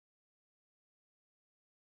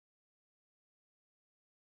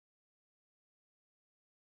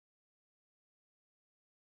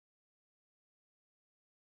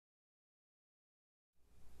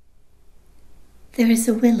There is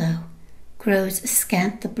a willow, grows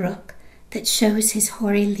askant the brook, that shows his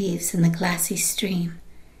hoary leaves in the glassy stream.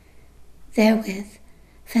 Therewith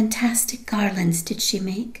fantastic garlands did she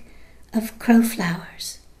make, of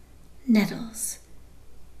crowflowers, nettles,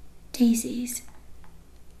 daisies,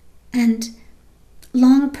 and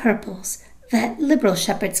long purples that liberal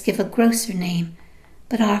shepherds give a grosser name,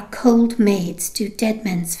 but our cold maids do dead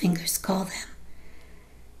men's fingers call them.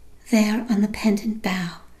 There on the pendant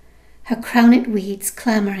bough, her crowned weeds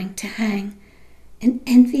clamouring to hang, an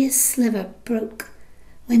envious sliver broke,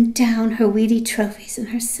 when down her weedy trophies and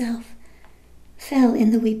herself fell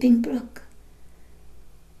in the weeping brook.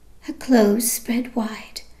 Her clothes spread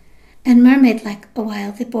wide, and mermaid-like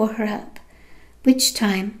awhile they bore her up, which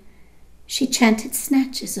time she chanted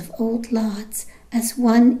snatches of old lauds as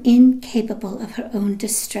one incapable of her own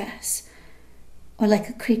distress, or like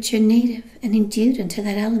a creature native and endued unto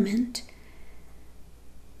that element.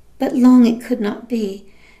 But long it could not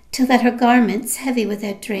be, till that her garments, heavy with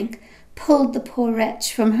their drink, pulled the poor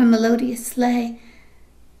wretch from her melodious lay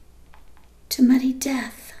to muddy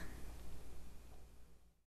death.